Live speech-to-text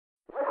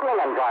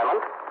listening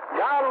enjoyment,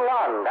 John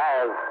Lund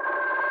as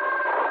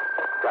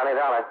Johnny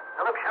Dollar.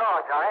 Philip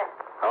Shaw, Johnny.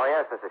 Oh,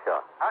 yes, Mr.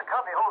 Shaw. Our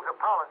company holds a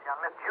policy on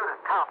Miss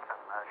Judith Thompson.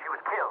 She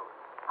was killed.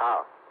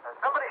 How?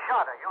 Somebody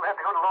shot her. You'll have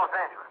to go to Los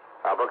Angeles.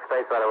 I'll book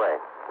space right away.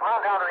 Come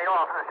on down to the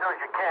office as soon as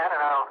you can,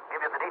 and I'll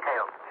give you the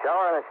details.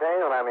 Shower and a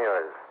shave, and I'm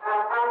yours.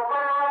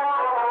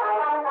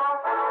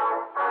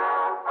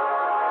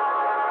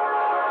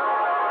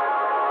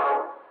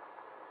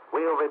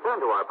 We'll return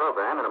to our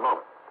program in a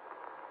moment.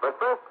 But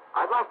first,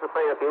 I'd like to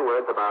say a few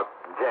words about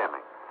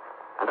jamming.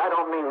 And I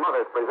don't mean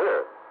Mother's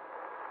Preserve.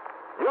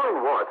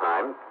 During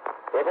wartime,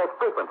 it has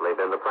frequently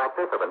been the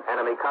practice of an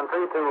enemy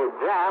country to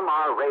jam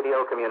our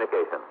radio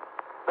communications.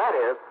 That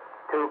is,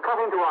 to cut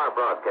into our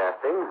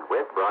broadcasting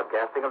with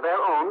broadcasting of their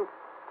own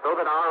so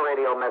that our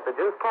radio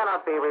messages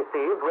cannot be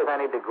received with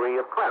any degree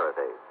of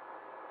clarity.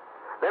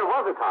 There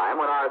was a time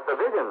when our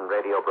civilian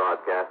radio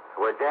broadcasts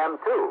were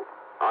jammed too,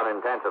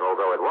 unintentional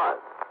though it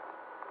was.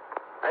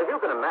 As you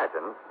can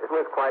imagine, it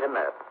was quite a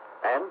mess,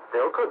 and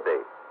still could be.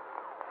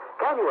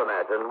 Can you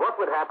imagine what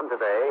would happen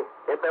today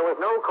if there was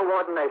no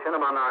coordination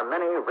among our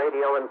many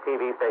radio and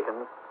TV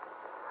stations?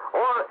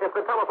 Or if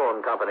the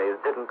telephone companies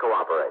didn't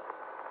cooperate?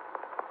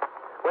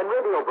 When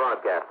radio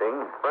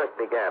broadcasting first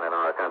began in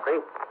our country,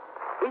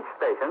 each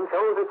station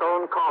chose its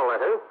own call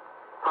letters,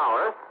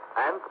 power,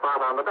 and spot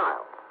on the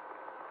dial.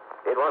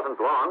 It wasn't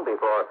long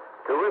before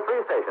 2 or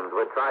 3 stations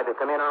would try to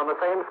come in on the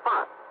same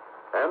spot,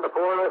 and the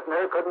poor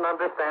listener couldn't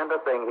understand a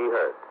thing he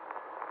heard.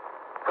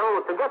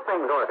 So, to get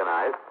things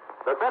organized,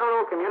 the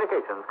Federal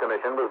Communications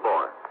Commission was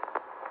born.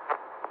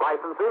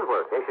 Licenses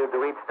were issued to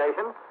each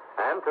station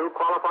and to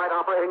qualified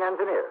operating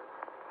engineers.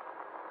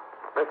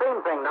 The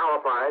same thing now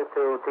applies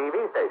to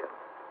TV stations.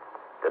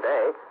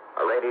 Today,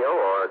 a radio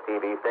or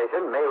TV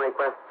station may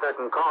request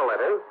certain call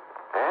letters,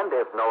 and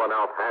if no one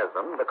else has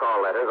them, the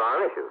call letters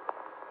are issued.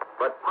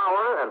 But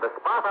power and the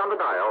spot on the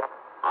dial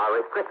are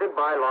restricted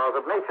by laws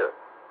of nature,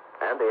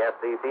 and the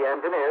FCC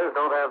engineers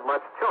don't have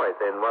much choice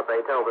in what they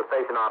tell the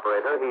station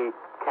operator he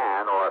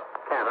can or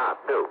cannot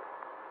do.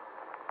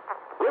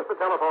 With the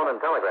telephone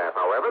and telegraph,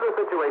 however, the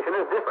situation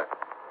is different.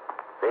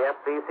 The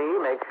FCC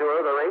makes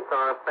sure the rates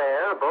are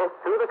fair both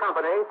to the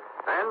company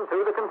and to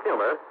the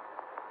consumer,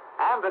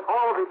 and that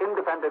all the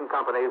independent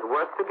companies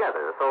work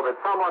together so that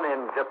someone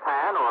in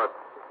Japan or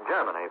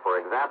Germany, for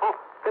example,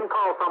 can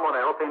call someone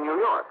else in New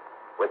York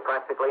with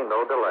practically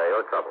no delay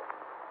or trouble.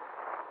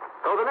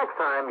 So the next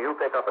time you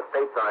pick up a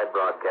stateside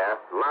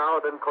broadcast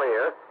loud and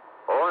clear,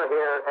 or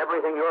hear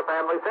everything your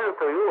family says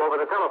to you over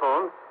the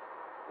telephone,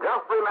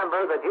 just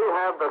remember that you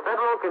have the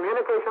Federal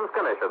Communications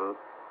Commission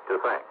to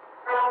thank.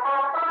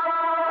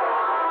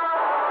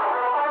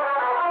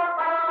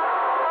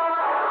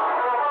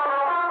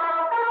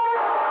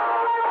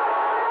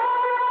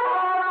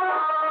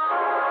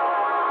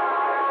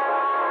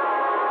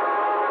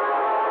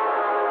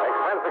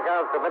 Expense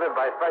account submitted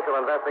by Special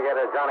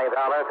Investigator Johnny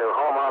Dollar to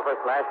Home Office,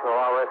 National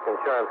All Risk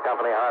Insurance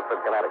Company,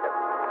 Hartford, Connecticut.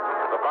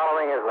 The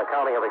following is an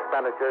accounting of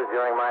expenditures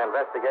during my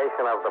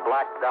investigation of the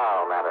Black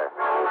Doll matter.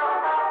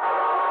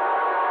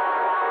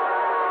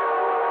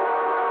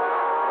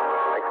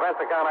 Expense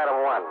account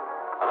item 1,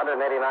 $189.95.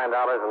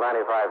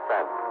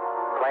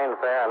 Plane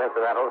fare and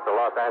incidentals to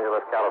Los Angeles,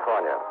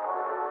 California.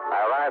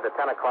 I arrived at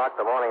 10 o'clock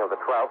the morning of the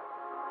 12th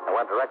and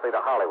went directly to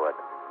Hollywood,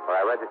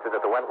 where I registered at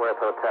the Wentworth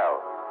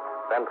Hotel.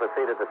 Then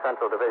proceeded to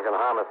Central Division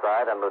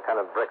Homicide and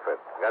Lieutenant Brickford.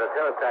 Got a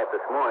teletype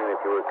this morning that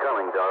you were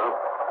coming, Doll.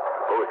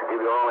 Supposed to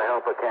give you all the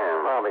help I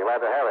can. Oh, I'll be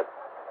glad to have it.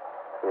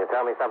 Can you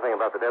tell me something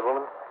about the dead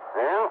woman?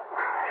 Well,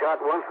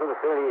 shot once with a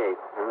 38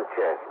 in the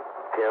chest.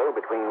 Killed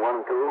between 1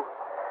 and 2,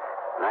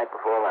 night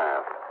before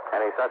last.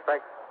 Any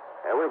suspects?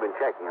 We've been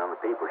checking on the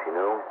people she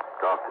knew.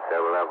 Talked to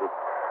several of them.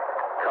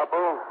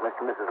 Couple,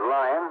 Mr. and Mrs.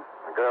 Lyon,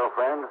 a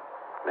girlfriend,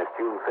 Miss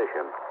June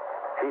Fisher.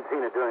 She'd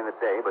seen her during the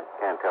day, but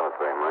can't tell us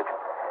very much.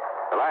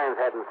 The Lyons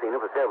hadn't seen her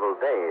for several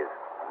days.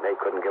 They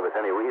couldn't give us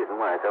any reason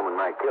why someone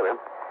might kill her.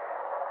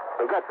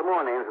 We've got some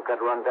more names we've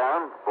got to run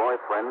down.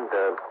 Boyfriend,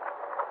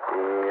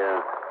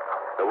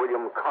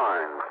 William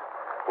Carnes.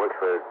 Works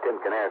for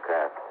Timken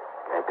Aircraft.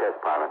 Test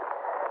pilot.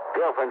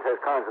 Girlfriend says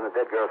Carnes and the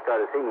dead girl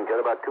started seeing each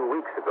other about 2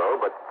 weeks ago,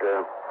 but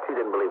she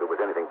didn't believe it was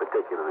anything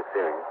particularly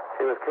serious.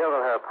 She was killed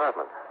in her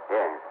apartment.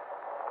 Yes.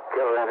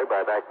 Killer entered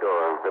by back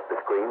door, ripped the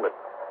screen, but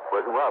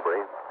wasn't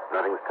robbery.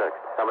 Nothing was touched.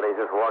 Somebody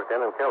just walked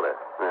in and killed her.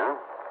 Yeah,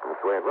 that's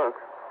the way it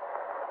looks.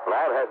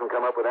 Lab hasn't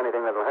come up with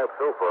anything that'll help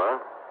so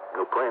far.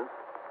 No prints.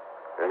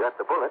 They got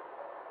the bullet,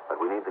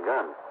 but we need the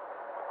gun.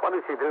 What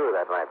did she do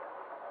that night?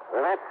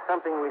 Well, that's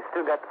something we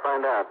still got to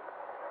find out.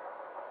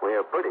 We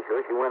are pretty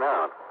sure she went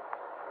out.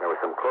 There were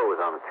some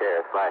clothes on the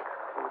chair, slacks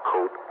and a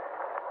coat.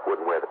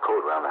 Wouldn't wear the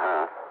coat around the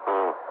house.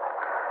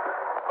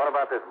 What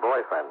about this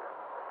boyfriend?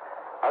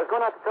 I was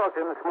going out to talk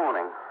to him this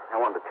morning. I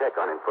wanted to check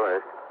on him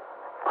first.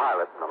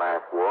 Pilot in the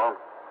last war.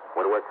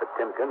 Went to work for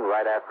Timken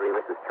right after he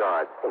missed his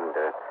charge. Seemed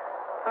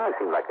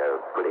like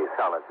a pretty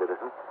solid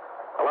citizen.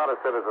 A lot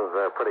of citizens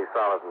are pretty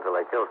solid until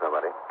they kill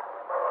somebody.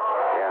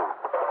 Yeah.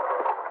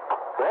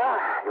 Well,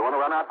 you want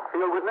to run out the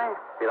field with me?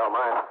 If you don't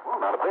mind.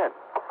 Well, not a bit.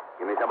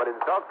 Give me somebody to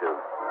talk to.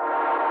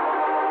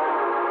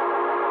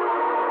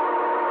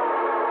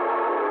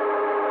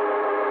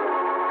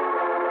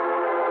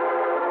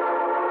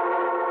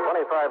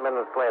 25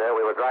 minutes later,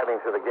 we were driving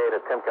through the gate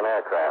at Timken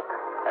Aircraft.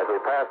 As we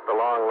passed the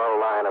long,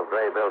 low line of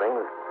gray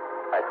buildings,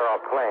 I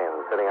saw a plane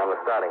sitting on the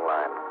starting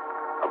line.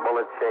 A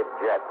bullet-shaped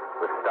jet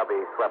with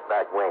stubby,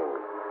 swept-back wings.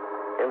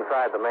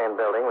 Inside the main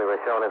building, we were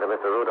shown into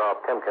Mr.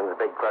 Rudolph Timken's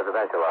big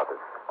presidential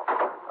office.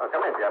 Oh,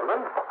 come in,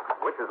 gentlemen.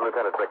 Which is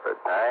Lieutenant Bickford?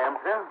 I am,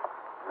 sir.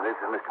 This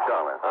is Mr.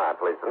 Dollar. I'm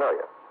pleased to know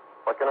you.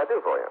 What can I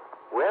do for you?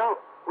 Well,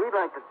 we'd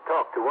like to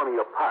talk to one of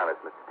your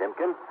pilots, Mr.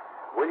 Timken.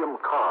 William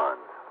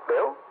Carnes.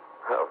 Bill?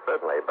 Oh,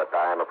 certainly, but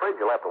I'm afraid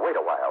you'll have to wait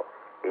a while.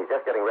 He's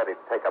just getting ready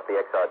to take up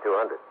the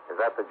XR-200. Is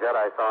that the jet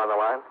I saw on the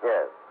line?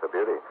 Yes, it's a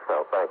beauty.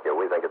 Well, thank you.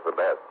 We think it's the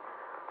best.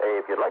 Hey,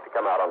 if you'd like to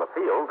come out on the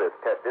field, this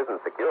test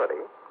isn't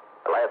security.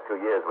 The last 2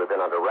 years we've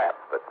been under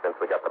wraps, but since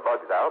we got the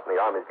budget out and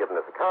the Army's given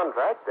us a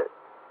contract,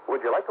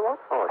 would you like to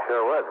watch? Oh,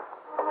 sure would.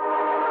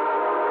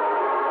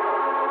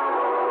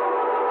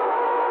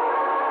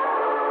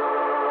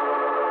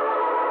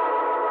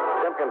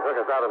 Timken took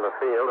us out in the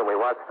field, and we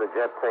watched the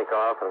jet take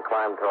off and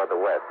climb toward the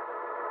west.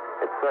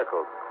 It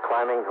circled,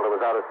 climbing till it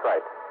was out of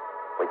sight.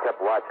 We kept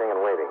watching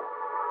and waiting.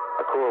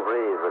 A cool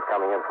breeze was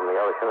coming in from the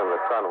ocean, and the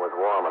sun was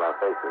warm on our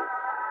faces.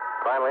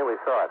 Finally, we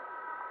saw it.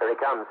 Here he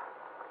comes.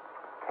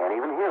 Can't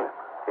even hear him.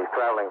 He's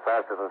traveling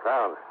faster than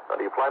sound. So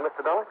do you fly,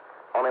 Mr. Dollar?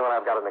 Only when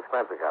I've got an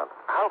expense account.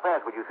 How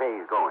fast would you say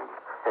he's going?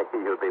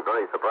 You'd be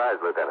very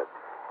surprised, Lieutenant.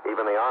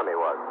 Even the Army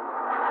was.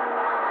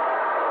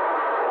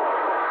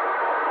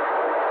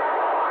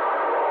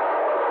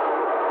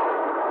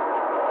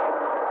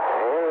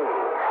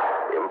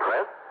 Hey,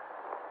 impressed?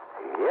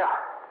 Yeah.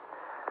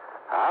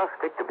 I'll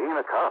stick to being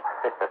a cop.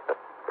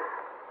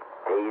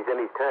 Hey, he's in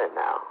his turn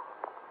now.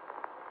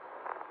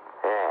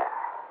 Yeah.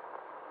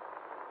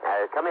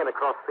 Now, come in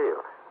across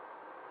field.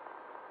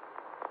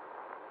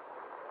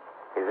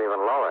 He's even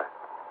lower.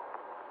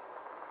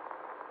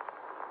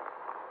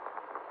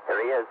 Here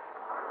he is.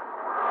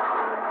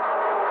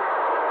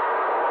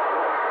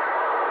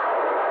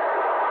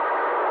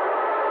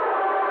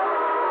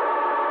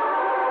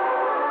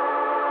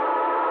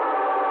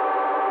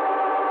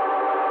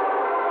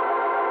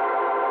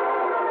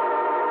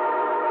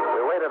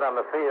 We waited on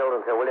the field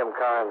until William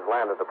Carnes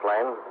landed the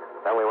plane.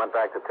 Then we went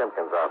back to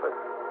Timken's office.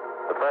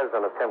 The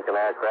president of Timken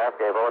Aircraft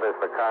gave orders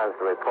for Carnes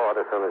to report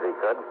as soon as he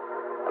could.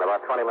 And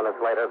about 20 minutes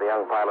later, the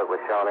young pilot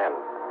was shown in.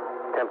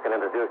 Timken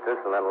introduced us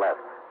and then left.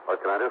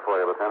 What can I do for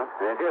you, Lieutenant?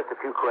 Just a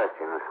few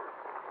questions.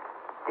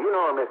 Do you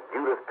know a Miss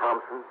Judith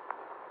Thompson?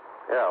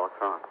 Yeah, what's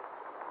wrong?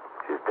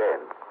 She's dead.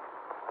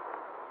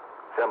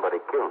 Somebody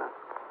killed her.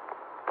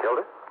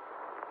 Killed her?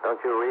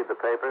 Don't you read the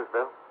papers,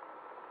 Bill?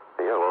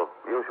 Yeah, well,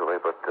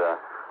 usually, but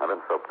I've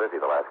been so busy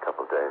the last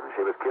couple of days.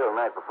 She was killed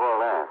night before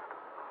last.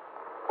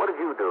 What did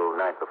you do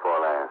night before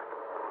last?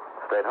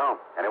 Stayed home.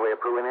 Any way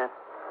of proving it?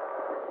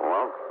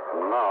 Well,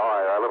 no,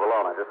 I live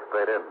alone. I just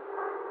stayed in.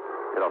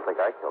 You don't think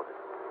I killed her?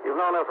 You've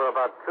known her for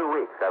about 2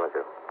 weeks, haven't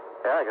you?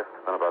 Yeah, I guess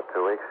it's been about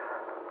 2 weeks.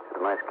 She's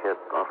a nice kid.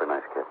 Awfully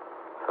nice kid.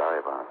 Sorry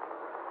about it.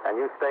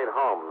 And you stayed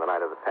home the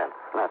night of the 10th?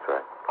 That's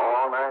right.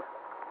 All night?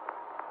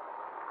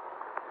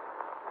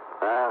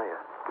 Well,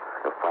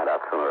 you'll find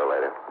out sooner or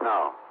later.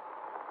 No,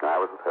 I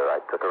wasn't her. I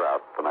took her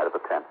out the night of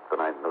the 10th,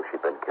 and I knew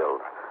she'd been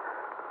killed.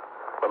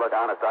 But look,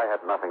 honest, I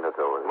had nothing to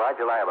do with it. Why'd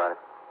you lie about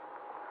it?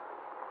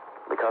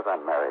 Because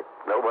I'm married.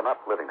 No, we're not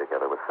living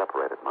together. We're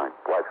separated. My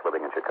wife's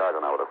living in Chicago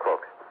now with her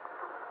folks.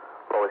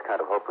 Always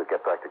kind of hoped we'd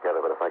get back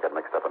together, but if I got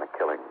mixed up in a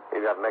killing... You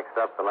got mixed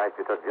up the night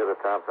you took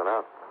Judith Thompson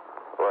out?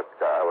 Look,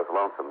 I was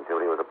lonesome.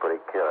 Judy was a pretty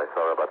kid. I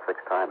saw her about 6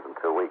 times in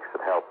 2 weeks.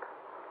 It helped.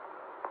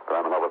 But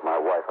I'm in love with my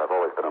wife. I've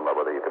always been in love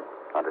with her. You can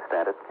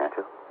understand it, can't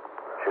you?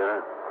 Sure.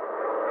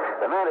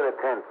 The night of the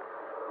 10th,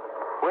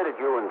 where did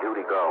you and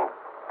Judy go?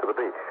 To the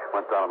beach.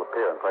 Went down on the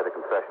pier and played the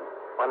concession.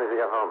 When did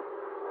you get home?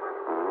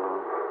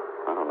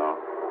 I don't know.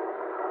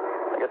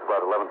 I guess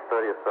about 11:30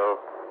 or so.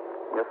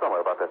 Yeah,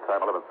 somewhere about that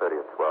time, 11:30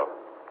 or 12.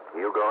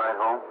 You go right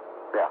home?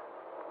 Yeah,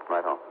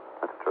 right home.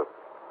 That's true.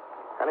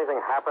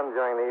 Anything happened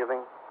during the evening?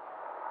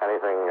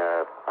 Anything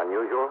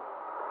unusual?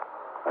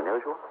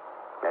 Unusual?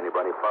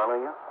 Anybody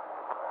following you?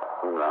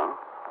 No.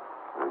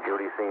 Did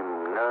Judy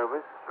seem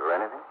nervous or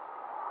anything?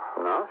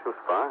 No, she was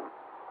fine.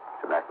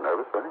 She didn't act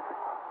nervous or anything.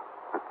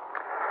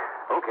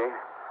 Okay.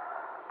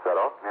 Is that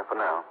all? Yeah, for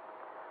now.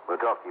 We'll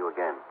talk to you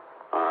again.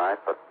 All right,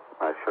 but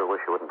I sure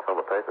wish you wouldn't tell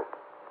the papers.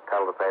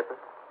 Tell the papers?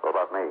 Well,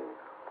 about me.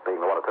 Being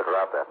the one who took her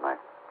out that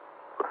night.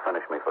 Would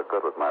finish me for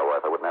good with my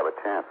wife. I wouldn't have a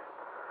chance.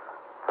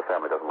 Her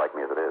family doesn't like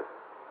me as it is.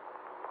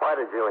 Why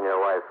did you and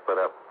your wife split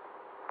up?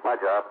 My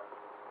job.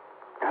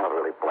 I don't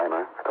really blame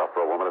her. It's tough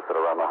for a woman to sit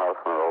around the house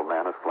when her old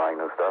man is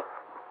flying new stuff.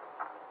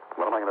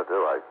 What am I going to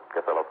do? I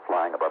guess I love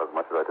flying about as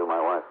much as I do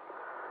my wife.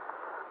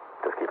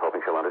 Just keep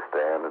hoping she'll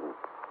understand and...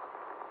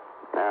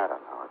 I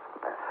don't know. It's a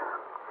mess.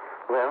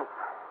 Well,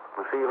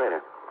 we'll see you later.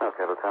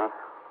 Okay, Lieutenant.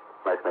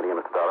 Nice meeting you,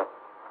 Mr. Dollar.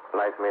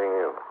 Nice meeting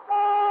you.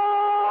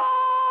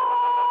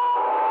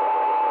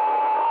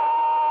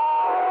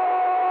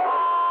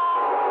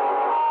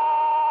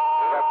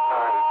 We left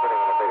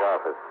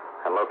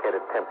and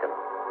located Timken.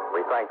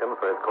 We thanked him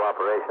for his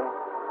cooperation,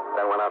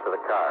 then went out to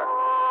the car.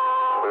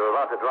 We were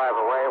about to drive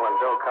away when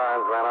Bill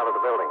Carnes ran out of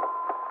the building.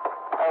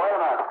 Oh, wait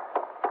a minute.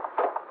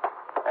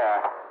 Yeah.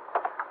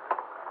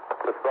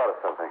 Just thought of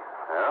something.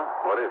 Yeah?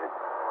 What is it?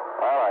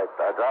 Well, I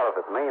doubt if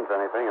it means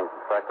anything. In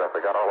fact, I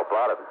forgot all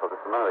about it until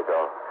just a minute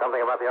ago. Something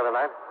about the other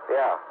night?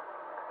 Yeah.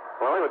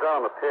 When we were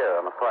down on the pier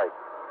on the fight,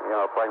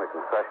 playing the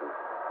concessions,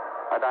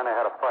 I down there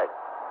had a fight.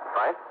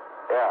 Fight?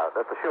 Yeah,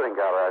 that's the shooting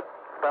gallery. I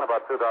spent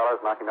about $2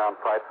 knocking down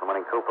fights and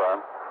winning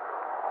coupons.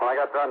 When I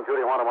got done,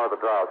 Judy wanted one of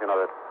the dolls, the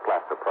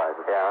plaster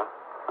prizes. Yeah?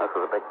 This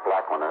was a big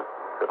black one,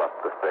 about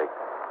this big.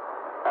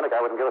 And the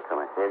guy wouldn't give it to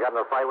me. You got in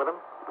a fight with him?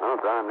 Oh,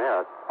 darn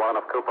near. I bought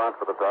enough coupons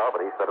for the doll,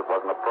 but he said it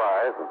wasn't a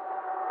prize. And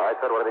I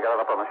said, what have you got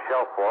it up on the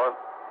shelf for?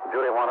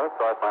 Judy wanted it,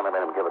 so I finally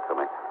made him give it to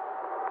me.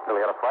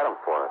 Really had to fight him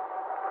for it.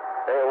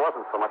 Hey, it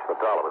wasn't so much the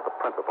doll, it was the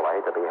principle. I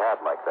hate to be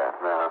had like that.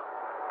 No.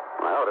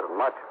 Well, it isn't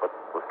much, but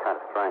it was kind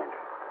of strange.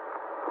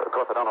 Of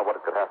course, I don't know what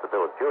it could have to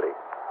do with Judy.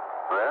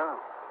 Well,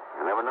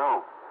 you never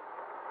know.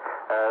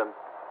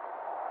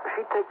 Does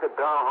she take the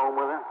doll home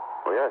with her?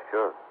 Well, yeah,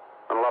 sure.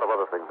 And a lot of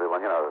other things we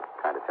want,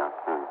 kind of junk.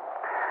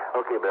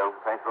 Okay, Bill.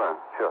 Thanks a lot.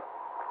 Sure.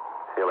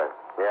 See you later.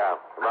 Yeah.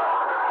 Goodbye.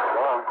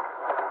 Go on.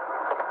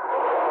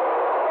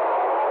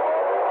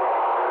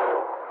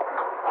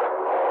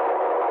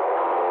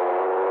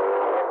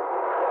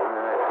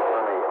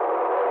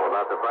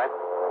 About the fight?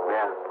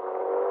 Yeah.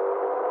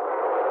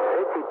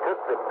 Said she took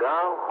the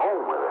doll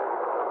home with her.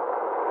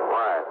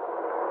 Why?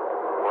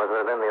 Wasn't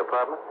it in the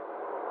apartment?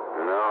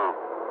 No.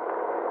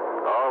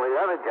 All the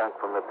other junk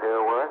from the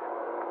pier was.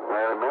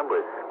 I remember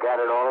it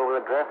scattered all over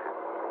the dresser.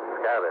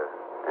 Scattered?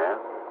 Yeah.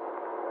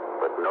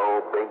 But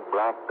no big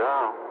black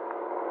doll.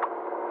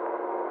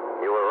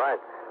 You were right.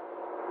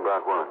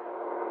 About what?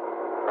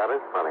 That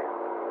is funny.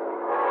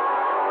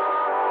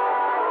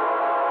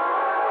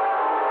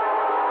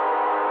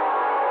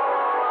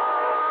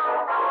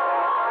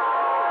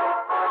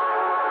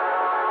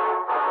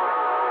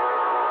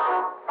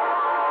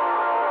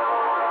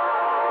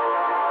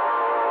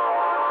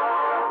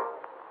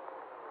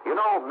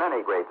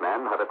 Many great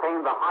men have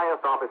attained the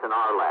highest office in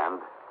our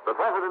land, the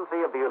presidency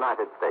of the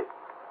United States.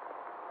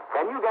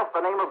 Can you guess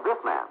the name of this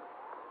man?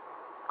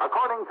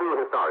 According to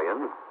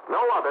historians, no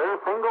other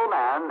single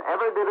man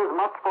ever did as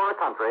much for a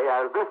country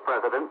as this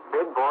president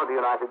did for the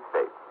United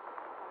States.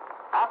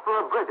 After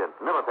a brilliant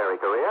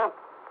military career,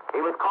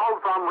 he was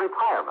called from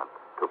retirement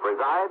to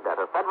preside at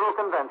a federal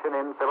convention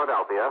in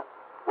Philadelphia,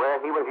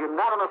 where he was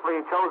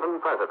unanimously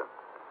chosen president.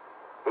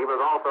 He was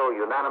also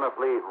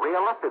unanimously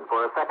reelected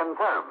for a second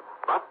term,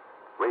 but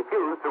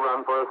refused to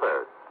run for a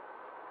third.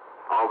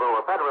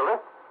 Although a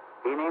Federalist,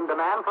 he named a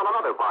man from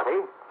another party,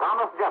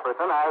 Thomas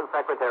Jefferson, as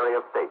Secretary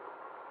of State.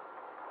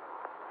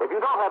 If you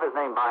don't have his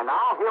name by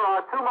now, here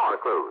are two more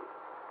clues.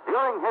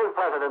 During his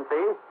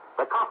presidency,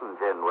 the cotton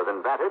gin was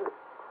invented,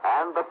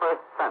 and the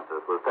first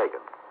census was taken.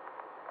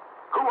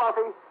 Who was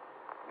he?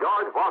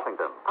 George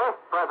Washington,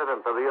 first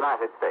president of the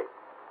United States.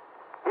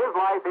 His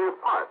life is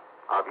part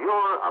of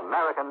your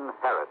American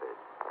heritage.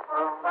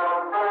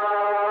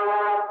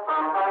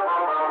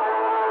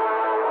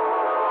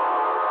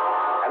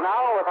 And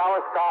now, with our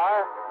star,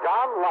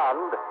 John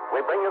Lund,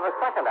 we bring you the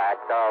second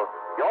act of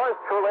Yours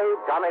Truly,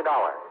 Johnny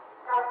Dollar.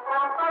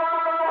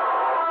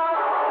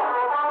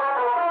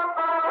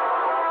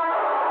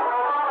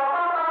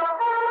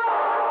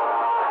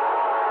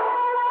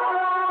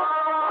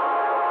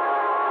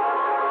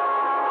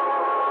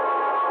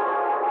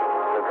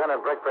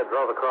 Lieutenant Brickford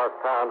drove across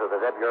town to the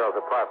dead girl's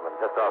apartment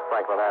just off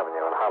Franklin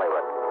Avenue in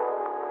Hollywood.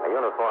 A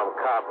uniformed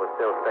cop was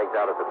still staked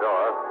out at the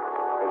door.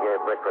 He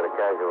gave Brickford a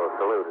casual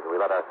salute as we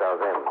let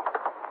ourselves in.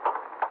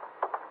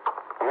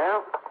 Yeah?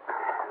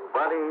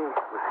 Body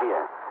was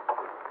here.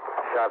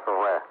 Shot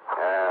from where?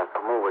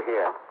 From over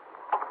here.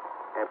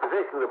 The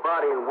position of the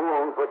body and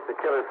wound puts the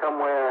killer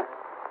somewhere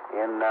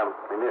in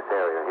this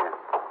area here.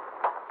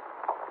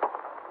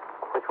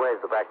 Which way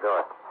is the back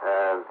door?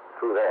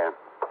 Through there.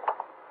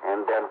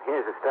 And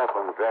here's the stuff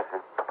on the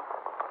dresser.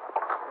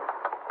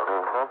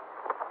 Uh-huh.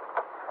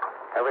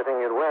 Everything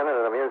you'd win at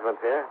an amusement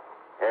pier?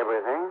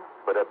 Everything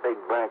but a big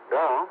black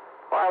doll.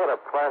 Why would a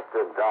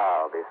plaster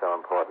doll be so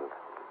important?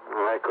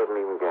 I couldn't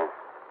even guess.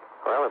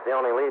 Well, it's the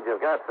only lead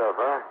you've got so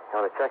far.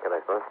 You want to check it, I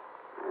suppose.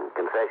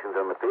 Concessions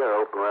on the pier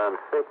open around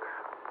 6.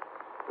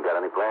 You got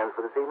any plans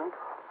for this evening?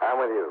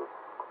 I'm with you.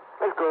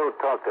 Let's go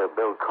talk to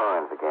Bill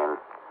Carnes again.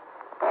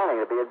 I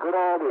think it'd be a good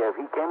idea if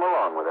he came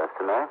along with us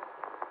tonight.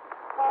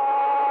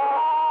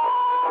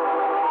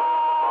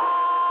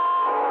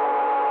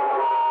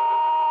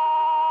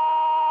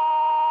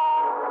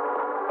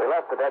 We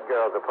left the dead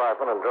girl's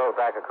apartment and drove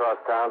back across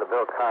town to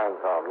Bill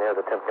Carnes' home near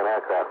the Timken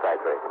aircraft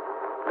factory.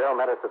 Bill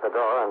met us at the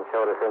door and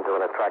showed us into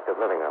an attractive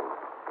living room.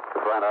 To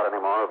find out any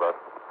more about...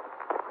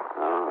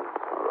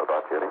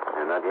 about Judy?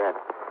 Not yet.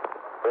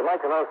 We'd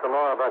like to know some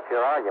more about your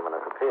argument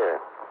at the pier.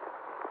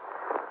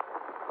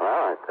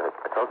 Well, I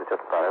told you just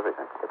about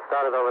everything. It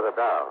started over the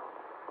doll.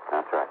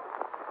 That's right.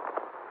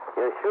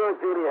 You're sure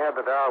Judy had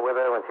the doll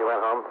with her when she went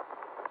home?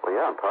 Well,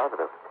 yeah, I'm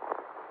positive.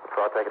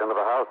 Saw her take it into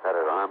the house, had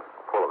her arm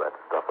full of that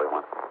stuff we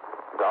want.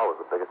 The doll was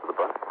the biggest of the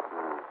bunch.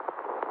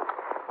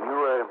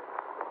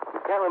 You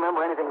can't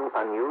remember anything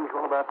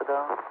unusual about the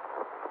doll?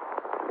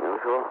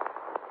 Unusual?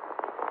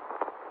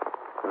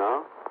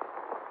 No.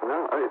 No,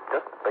 it's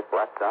just a big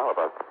black doll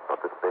about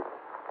this big,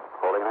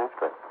 holding an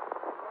ashtray.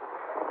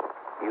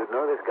 You'd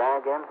know this guy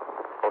again?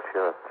 Oh,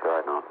 sure,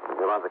 I'd know. He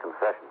runs a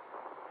concession.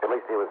 At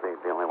least he was the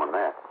only one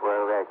there.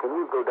 Well, can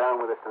you go down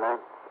with us tonight?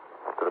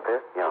 To the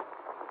pier? Yeah.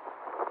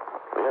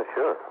 Yeah,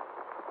 sure.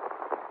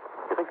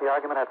 You think the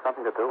argument had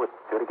something to do with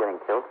Judy getting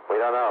killed? We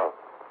don't know.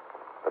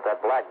 But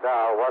that black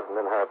doll wasn't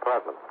in her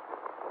apartment.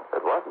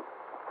 It wasn't.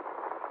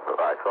 Well,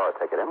 I saw her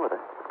take it in with her.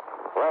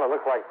 Well, it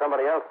looks like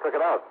somebody else took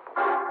it out.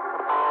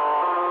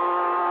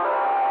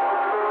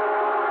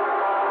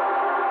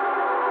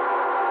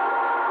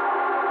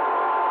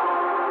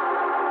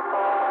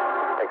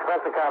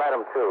 Expense account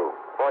item 2,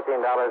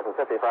 $14.55.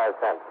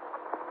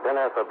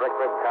 Dinner for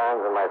Brickwood,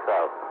 Carnes, and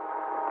myself.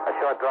 A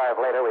short drive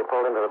later, we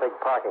pulled into the big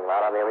parking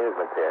lot on the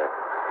amusement pier.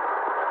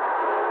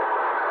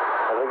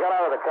 As we got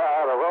out of the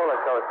car, the roller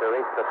coaster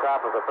reached the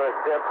top of the first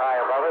dip high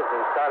above us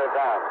and started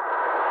down.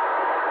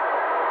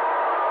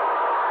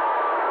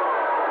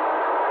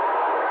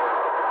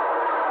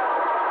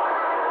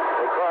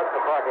 We crossed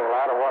the parking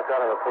lot and walked out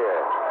on the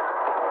pier.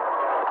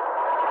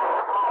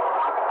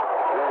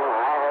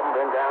 I haven't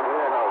been down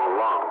here in a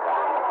long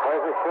time.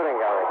 Where's the shooting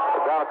gallery?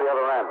 It's down at the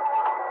other end.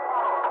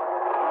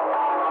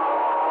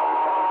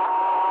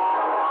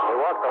 We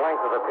walked the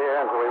length of the pier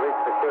until we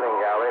reached the shooting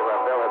gallery where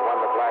Bill had won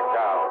the black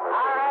doll. All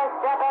right,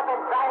 step up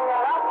and sign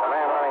your up. The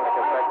man running the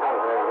concession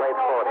was in his late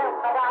 40s,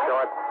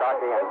 short,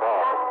 stocky, and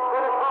bald.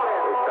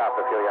 We stopped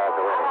a few yards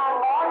away. Come on,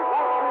 boys.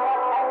 Let's see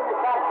what kind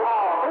of shots you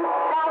all. Each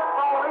shot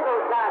for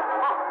little shots.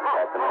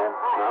 That's the man?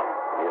 No,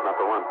 he's not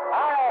the one.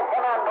 All right,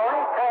 come on,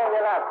 boys. Try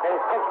your luck.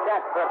 There's 6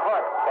 shots for a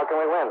quarter. What can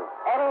we win?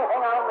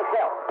 Anything on the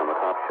shelf. On the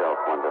top shelf,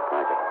 one just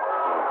like it.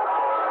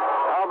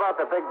 How about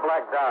the big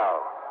black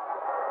doll?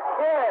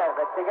 Sure,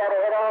 but you got to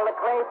hit all the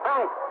clay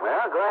pipes.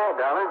 Well, go ahead,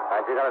 darling.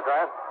 Aren't you going to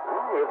try it?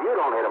 If you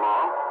don't hit them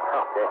all.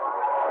 Okay.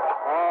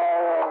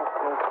 Let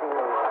me see.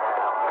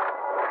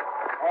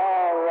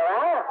 There you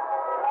are.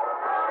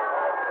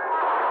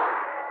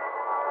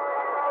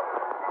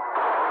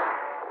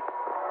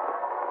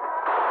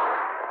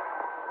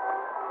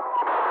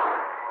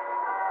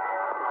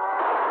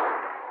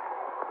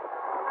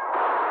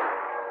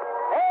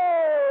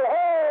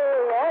 Hey,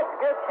 that's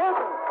good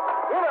shooting.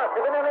 You must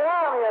have been in the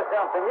army or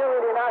something. You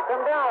really knocked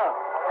them down.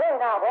 Say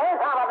now, boys,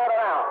 how about another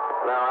round?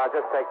 No, I'll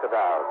just take the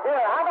doll.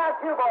 Sure, how about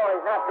you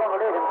boys not going to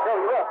let him show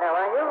you up now,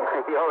 are you?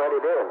 He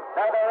already did.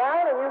 Another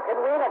round and you can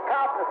win a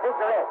cup and a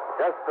cigarette.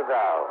 Just the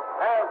doll.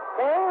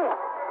 Okay.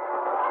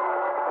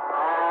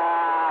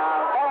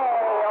 There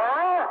you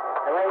are.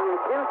 The way you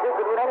shoot, you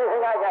could win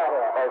anything I got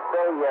here.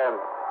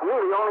 You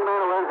the only man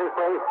who runs this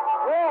place?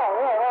 Yeah,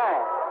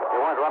 right. You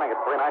weren't running it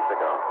 3 nights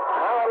ago.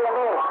 Now, what do you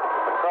mean?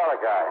 I saw a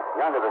guy,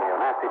 younger than you,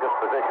 nasty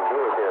disposition. He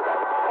was here then.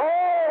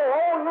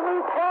 Oh, you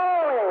mean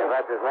Charlie? If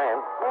that's his name.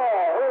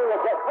 Yeah, he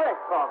just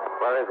works for me.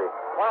 Where is he?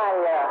 Why,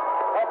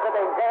 that's an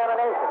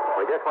examination.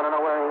 We just want to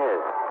know where he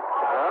is.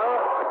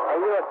 Oh? Are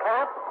you a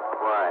cop?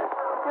 Why?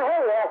 Well, hey,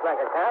 you act like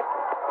a cop.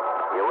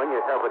 You win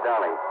yourself a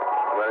dolly.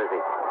 Where is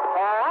he?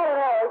 I don't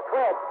know. He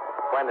quit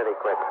When did he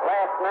quit?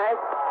 last night.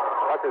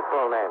 What's his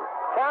full name?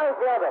 Charlie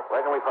Gilbert.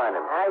 Where can we find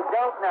him? I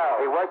don't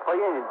know. He worked for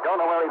you and you don't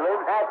know where he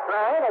lives? That's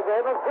right. I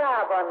gave him a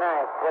job one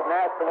night. Didn't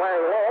ask him where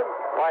he lived.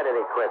 Why did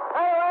he quit?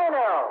 How do I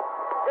know?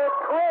 He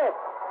quit.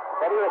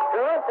 Said he was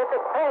through and took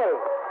his pay.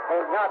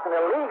 Ain't nothing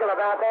illegal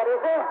about that,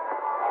 is there?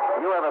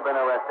 You ever been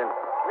arrested?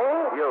 Me?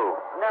 You.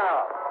 No.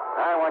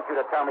 I want you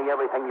to tell me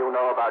everything you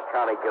know about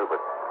Charlie Gilbert.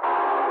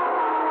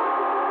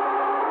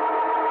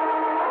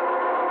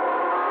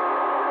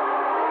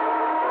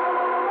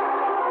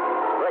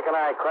 Rick and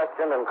I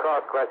questioned and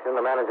cross-questioned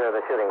the manager of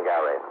the shooting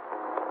gallery.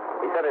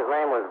 He said his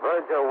name was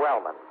Virgil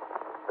Wellman,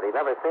 but he'd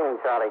never seen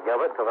Charlie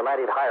Gilbert till the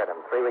night he'd hired him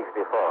 3 weeks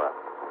before.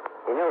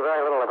 He knew very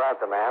little about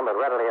the man, but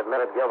readily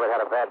admitted Gilbert had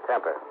a bad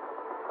temper.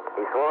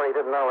 He swore he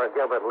didn't know where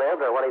Gilbert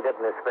lived or what he did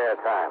in his spare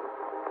time.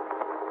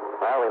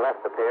 Well, we left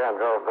the pier and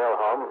drove Bill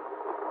home.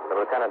 The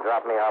lieutenant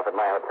dropped me off at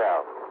my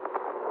hotel.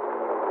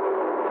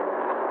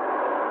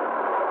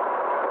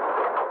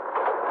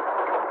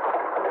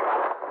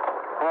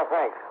 Oh,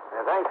 thanks.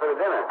 Thanks for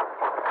the dinner.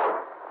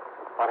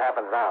 What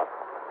happens now?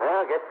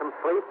 Well, get some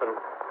sleep and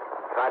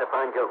try to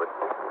find Gilbert.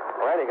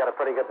 Well, you got a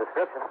pretty good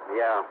description.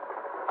 Yeah.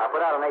 I'll put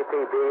out an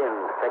APB and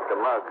take the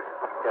mugs.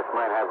 Just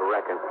might have a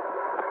record.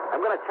 I'm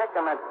going to check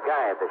on that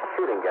guy at the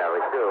shooting gallery,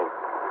 too.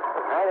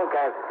 I think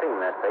I've seen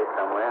that face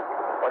somewhere.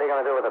 What are you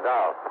going to do with the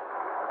doll?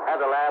 Have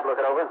the lab look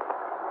it over.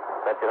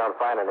 Bet you don't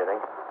find anything.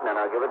 Then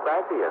I'll give it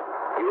back to you.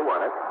 You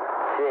want it.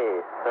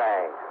 Gee,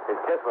 thanks.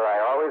 It's just what I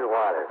always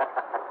wanted.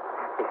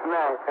 It's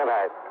nice. Good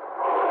night.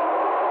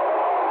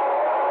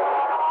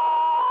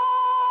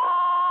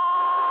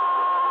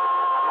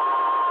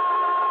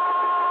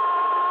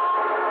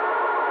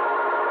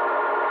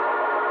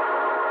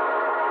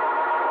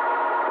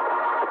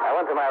 I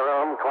went to my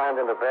room, climbed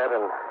into bed,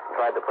 and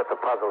tried to put the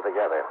puzzle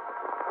together.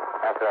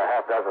 After a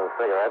half dozen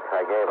cigarettes,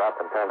 I gave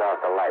up and turned off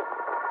the light.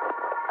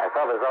 I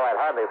felt as though I'd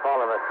hardly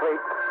fallen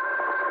asleep.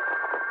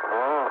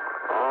 Okay.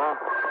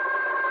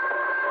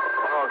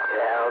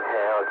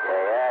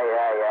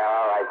 Yeah.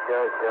 All right,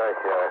 sure.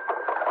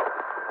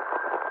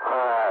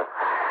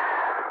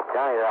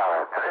 Johnny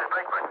Dollar. This is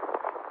Brickman.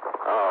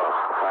 Oh,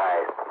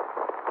 right.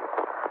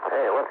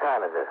 Hey, what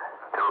time is it?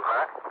 2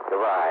 o'clock?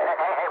 Goodbye.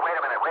 Hey, wait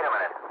a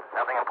minute.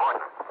 Something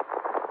important.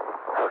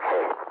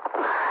 Okay.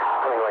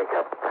 Let me wake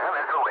up. Well,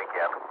 this will wake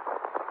you up.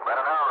 About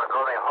an hour ago,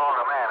 they hauled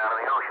a man out of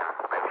the ocean.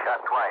 Been shot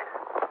twice.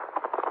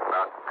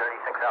 About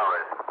 36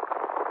 hours.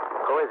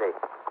 Who is he?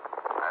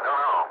 I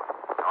don't know.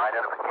 No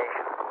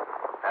identification.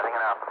 Nothing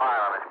in our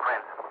file on his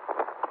print.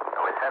 So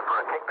we sent for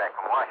a kickback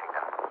from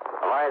Washington.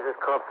 Why is this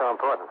corpse so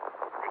important?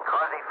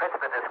 Because he fits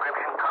the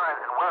description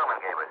Carnes and Wellman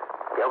gave us.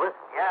 Gilbert?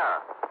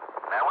 Yeah.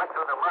 And I went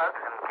through the logs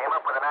and came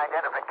up with an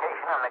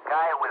identification on the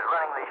guy who was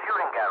running the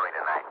shooting gallery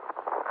tonight.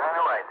 I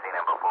knew I'd seen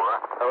him before.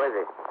 Who is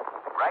he?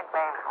 Right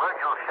name's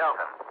Virgil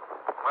Shelton.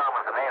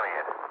 Wellman's an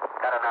alias.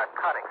 Got a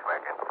narcotics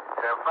record.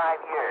 Served 5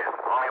 years.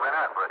 Only been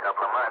out for a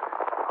couple of months.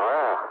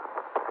 Well,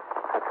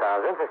 that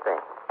sounds interesting.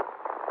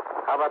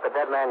 How about the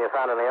dead man you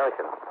found in the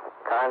ocean?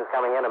 Carnes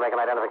coming in to make an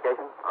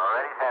identification?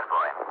 Already sent for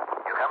him.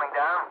 You coming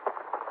down?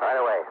 Right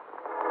away.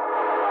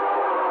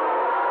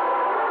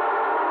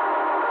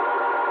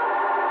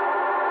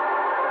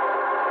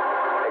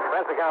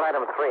 Expense account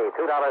item 3,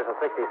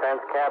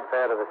 $2.60 cab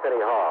fare to the City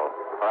Hall,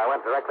 where I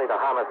went directly to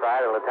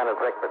homicide and Lieutenant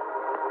Brickford.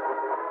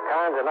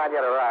 Carnes had not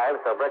yet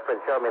arrived, so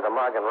Brickford showed me the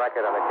mug and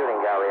record on the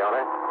shooting gallery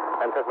owner,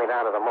 then took me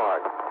down to the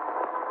morgue.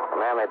 The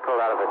man they pulled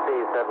out of the sea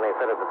certainly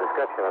fitted the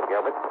description of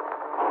Gilbert.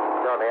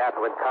 Shortly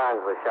afterward,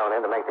 Carnes was shown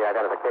in to make the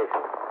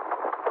identification.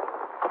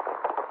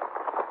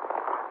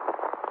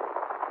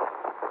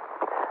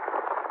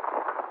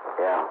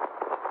 Yeah.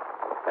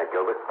 That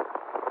Gilbert?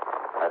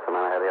 That's the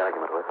man I had the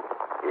argument with.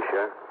 You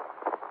sure?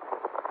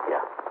 Yeah.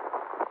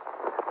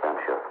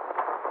 I'm sure.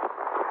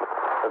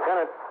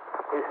 Lieutenant,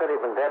 he said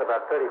he'd been dead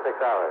about 36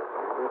 hours.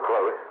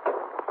 Close.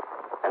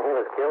 And he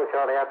was killed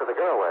shortly after the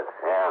girl was.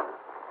 Yeah.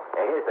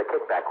 Hey, here's the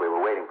kickback we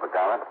were waiting for,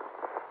 Dollar.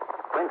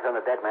 Prints on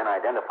the dead man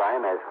identify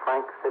him as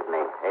Frank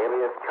Sidney,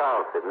 alias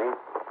Charles Sidney,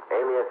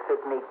 alias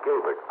Sidney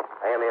Gilbert.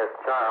 Alias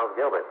Charles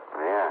Gilbert.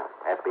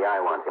 Yeah.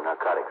 FBI wants him,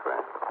 narcotics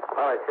friend.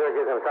 Well, it sure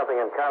gives him something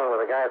in common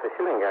with the guy at the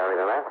shooting gallery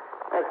tonight.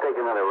 Let's take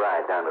another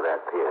ride down to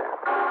that pier.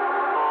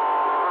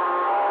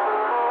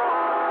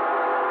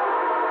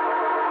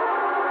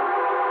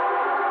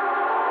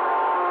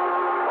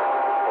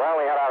 Well,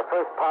 we had our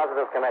first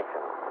positive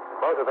connection.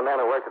 Both of the men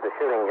who worked at the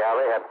shooting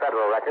gallery had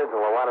federal records and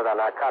were wanted on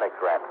narcotics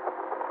raps.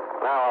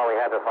 Now all we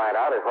had to find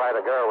out is why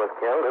the girl was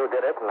killed, who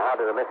did it, and how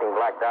did the missing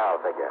black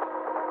doll figure.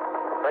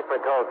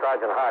 Brickford told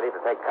Sergeant Hardy to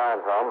take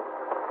Carnes home.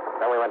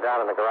 Then we went down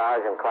in the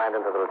garage and climbed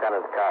into the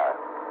lieutenant's car.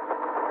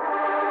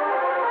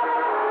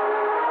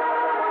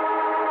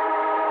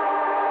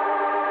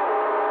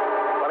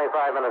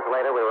 25 minutes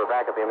later, we were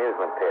back at the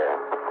amusement pier.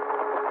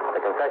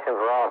 The concessions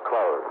were all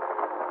closed.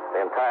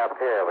 The entire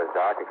pier was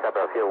dark except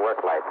for a few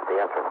work lights at the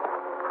entrance.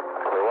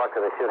 We walked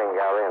to the shooting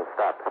gallery and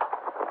stopped.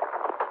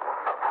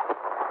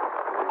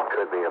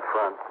 Could be a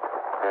front.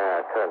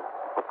 Yeah, it could.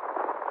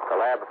 The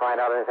lab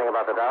find out anything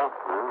about the doll?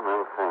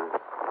 No thing.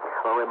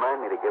 Well, remind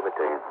me to give it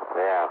to you.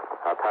 Yeah,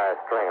 I'll tie a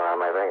string around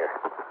my finger.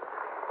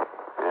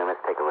 Yeah,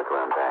 let's take a look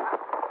around back.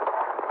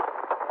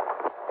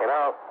 You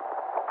know,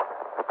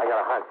 I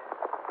got a hunch.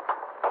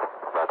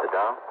 About the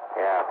doll?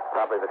 Yeah,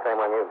 probably the same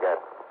one you've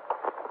got.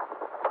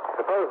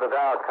 Suppose the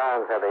doll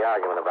Carnes had the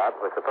argument about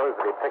was supposed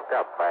to be picked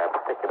up by a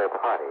particular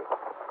party,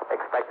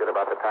 expected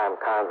about the time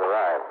Carnes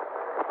arrived.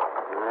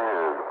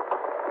 Yeah.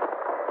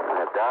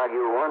 That dog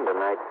you won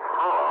tonight's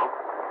hollow.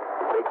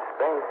 Big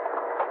space.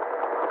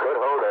 Could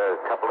hold a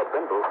couple of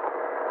bindles.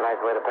 Nice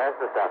way to pass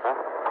the stuff, huh?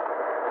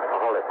 Oh,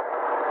 hold it.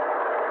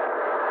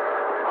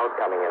 Boat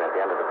coming in at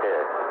the end of the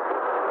pier.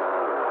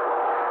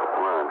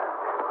 Come on.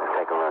 Let's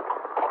take a look.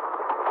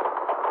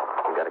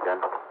 You got a gun?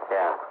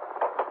 Yeah.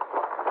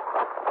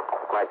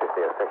 Might just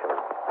be a fisherman.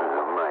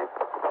 Might,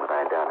 but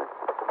I doubt it.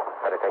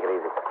 Better take it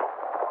easy.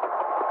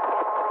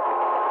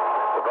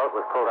 The boat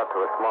was pulled up to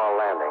a small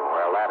landing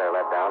where a ladder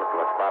led down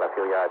from a spot a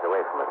few yards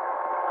away from us.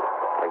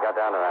 We got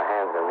down on our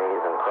hands and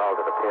knees and crawled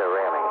to the pier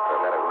railing for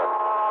a better look.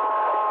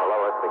 Below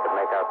us, we could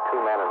make out 2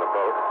 men in the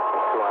boat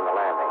and 2 on the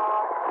landing.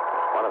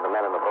 One of the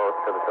men in the boat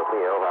stood at the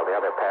wheel while the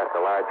other passed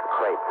a large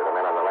crate to the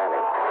men on the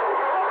landing.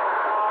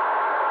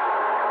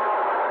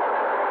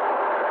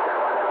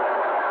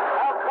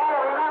 Okay,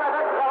 remember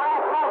this is the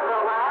last boat for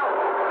a while.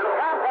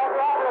 Contact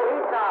the admiral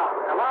east off.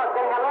 I'm all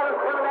getting a little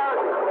too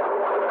nosy.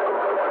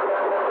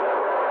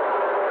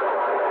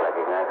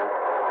 Recognize him?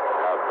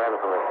 Our friend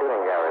from the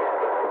shooting gallery.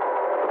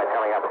 They're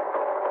coming up.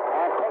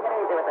 Take it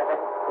easy with it.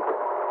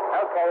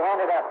 Okay, hand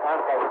it up.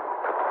 Okay.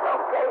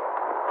 Okay.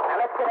 Now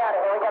let's get out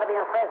of here. We gotta be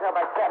in Fresno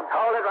by 7.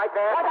 Hold it right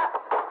there. Look out!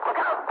 Look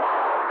out!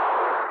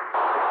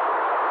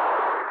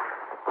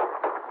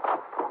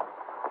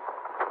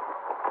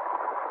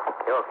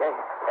 You okay?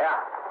 Yeah.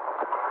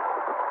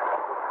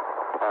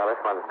 Oh, this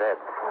one's dead.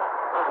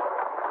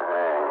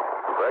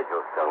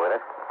 Virgil's still with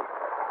us.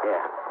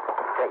 Yeah.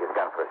 Take his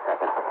gun for a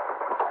second.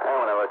 I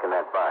want to look in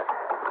that box.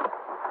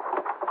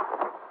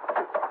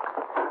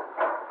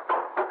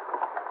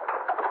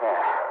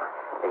 Yeah.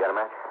 You got a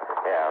match?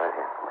 Yeah, right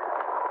here.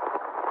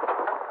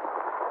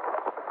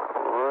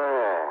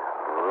 Well,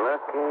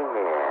 looky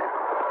here.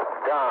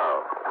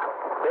 Dolls.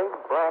 Big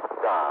black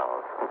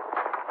dolls.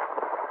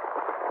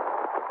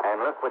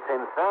 And look what's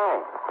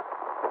inside.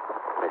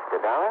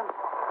 Mr. Dollar,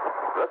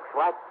 looks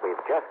like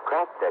we've just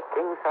cracked a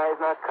king-size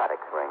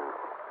narcotics ring.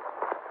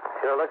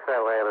 Sure looks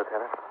that way,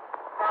 Lieutenant.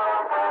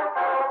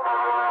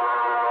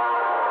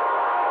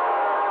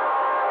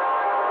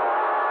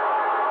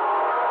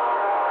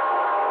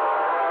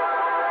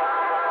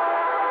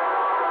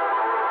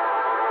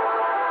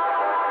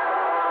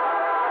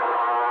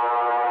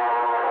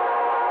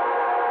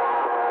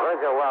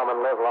 Virgil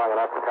Wellman lived long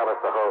enough to tell us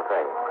the whole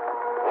thing.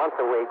 Once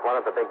a week, one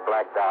of the big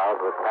black dolls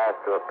was passed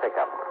through a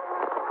pickup.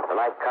 The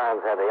night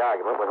Carnes had the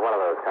argument was one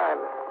of those times.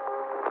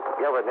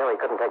 Gilbert knew he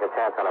couldn't take a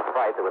chance on a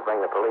fight that would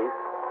bring the police,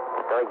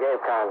 so he gave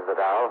Carnes the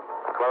doll,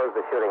 closed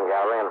the shooting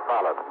gallery, and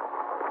followed.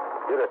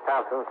 Judith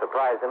Thompson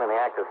surprised him in the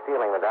act of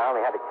stealing the doll,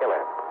 and he had to kill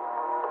her.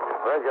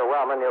 Virgil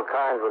Wellman knew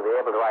Carnes would be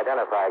able to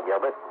identify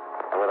Gilbert,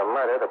 and with a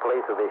murder, the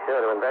police would be sure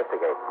to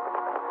investigate.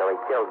 So he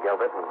killed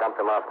Gilbert and dumped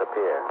him off the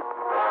pier.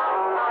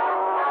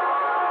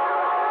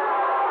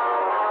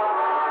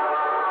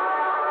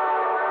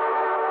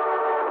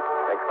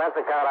 Expense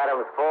account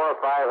items 4,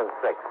 5, and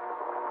 6.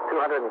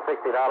 $260.50.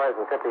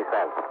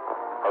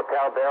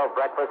 Hotel bill,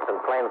 breakfast, and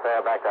plane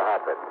fare back to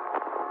Hartford.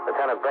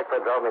 Lieutenant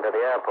Brickford drove me to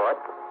the airport,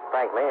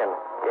 thanked me, and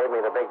gave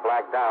me the big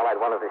black doll I'd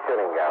won at the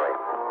shooting gallery.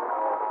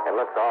 It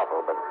looks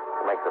awful, but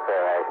it makes a fair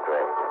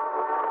ashtray.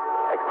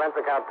 Expense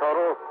account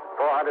total,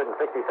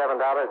 $467.60.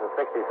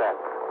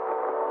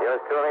 Yours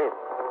truly,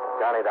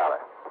 Johnny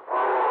Dollar.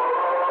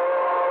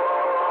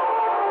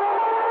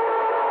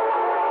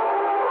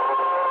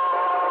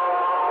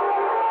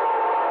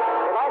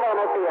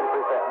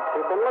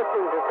 You've been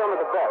listening to some of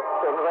the best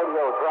in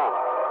radio drama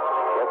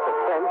with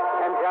Suspense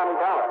and Johnny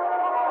Dollar.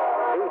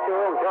 Be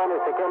sure and join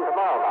us again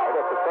tomorrow night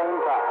at the same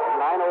time,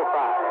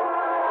 9:05,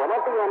 when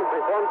FEN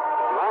presents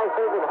My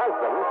Favorite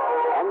Husband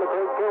and the